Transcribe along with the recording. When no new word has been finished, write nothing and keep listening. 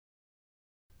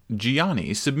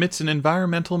Giyani submits an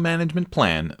environmental management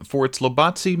plan for its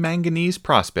Lobatse Manganese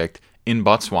prospect in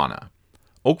Botswana.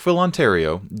 Oakville,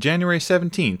 Ontario, January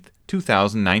 17,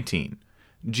 2019.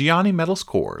 Giyani Metals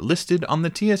Corp., listed on the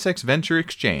TSX Venture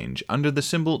Exchange under the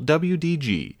symbol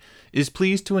WDG, is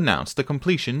pleased to announce the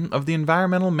completion of the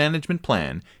Environmental Management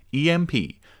Plan (EMP)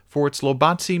 for its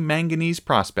Lobatse Manganese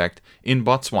prospect in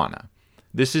Botswana.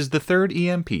 This is the third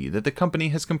EMP that the company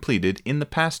has completed in the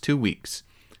past 2 weeks.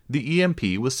 The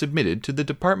EMP was submitted to the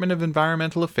Department of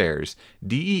Environmental Affairs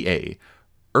 (DEA)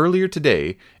 earlier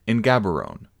today in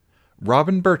Gaborone.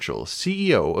 Robin Burchell,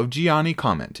 CEO of Giyani,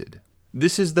 commented,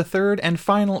 "This is the third and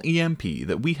final EMP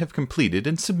that we have completed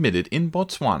and submitted in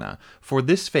Botswana for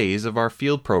this phase of our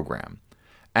field program.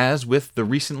 As with the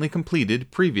recently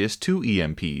completed previous 2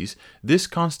 EMPs, this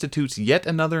constitutes yet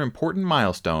another important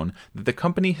milestone that the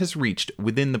company has reached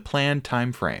within the planned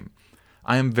time frame.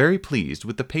 I am very pleased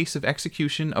with the pace of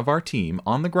execution of our team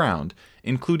on the ground,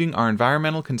 including our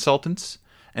environmental consultants,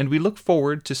 and we look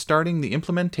forward to starting the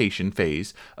implementation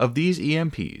phase of these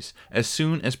EMPs as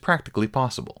soon as practically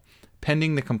possible,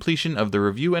 pending the completion of the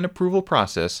review and approval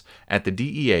process at the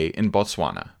DEA in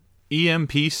Botswana."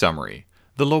 EMP Summary.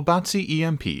 The Lobatse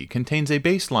EMP contains a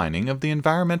baselining of the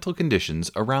environmental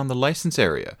conditions around the license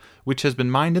area, which has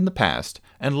been mined in the past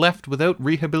and left without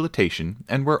rehabilitation,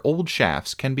 and where old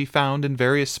shafts can be found in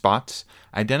various spots,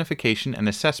 identification and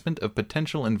assessment of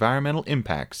potential environmental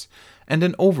impacts, and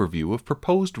an overview of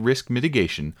proposed risk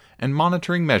mitigation and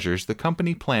monitoring measures the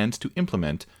company plans to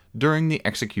implement during the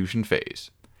execution phase.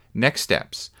 Next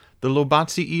steps. The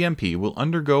Lobatse EMP will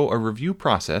undergo a review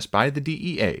process by the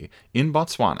DEA in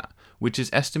Botswana, which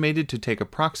is estimated to take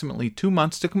approximately 2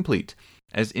 months to complete,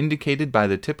 as indicated by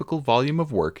the typical volume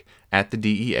of work at the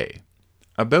DEA.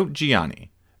 About Giyani.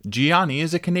 Giyani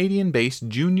is a Canadian-based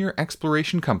junior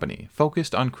exploration company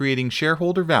focused on creating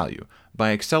shareholder value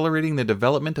by accelerating the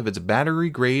development of its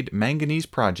battery-grade manganese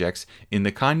projects in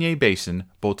the Kanye Basin,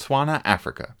 Botswana,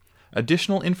 Africa.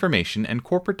 Additional information and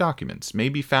corporate documents may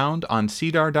be found on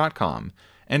cedar.com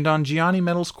and on Giyani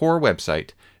Metals Corp.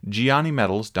 website,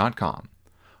 giyanimetals.com.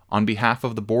 On behalf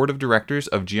of the Board of Directors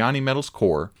of Giyani Metals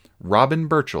Corp., Robin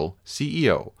Burchell,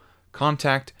 CEO,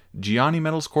 contact Giyani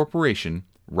Metals Corporation,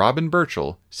 Robin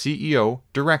Burchell, CEO,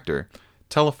 Director,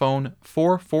 telephone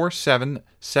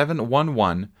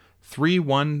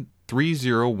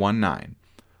 447-711-313019,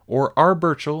 or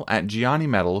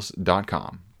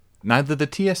rburchell@giyanimetals.com. Neither the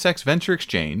TSX Venture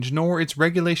Exchange nor its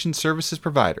regulation services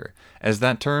provider, as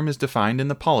that term is defined in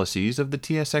the policies of the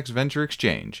TSX Venture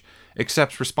Exchange,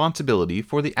 accepts responsibility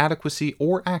for the adequacy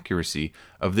or accuracy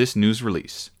of this news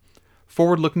release.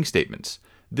 Forward-looking statements.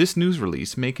 This news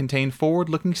release may contain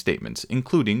forward-looking statements,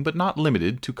 including but not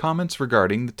limited to comments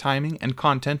regarding the timing and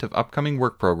content of upcoming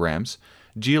work programs,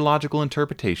 geological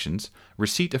interpretations,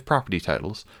 receipt of property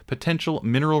titles, potential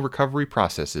mineral recovery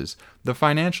processes, the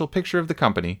financial picture of the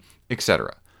company,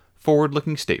 etc.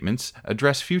 Forward-looking statements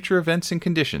address future events and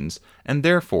conditions and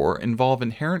therefore involve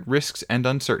inherent risks and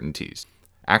uncertainties.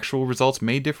 Actual results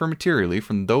may differ materially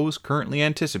from those currently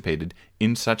anticipated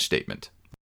in such statement.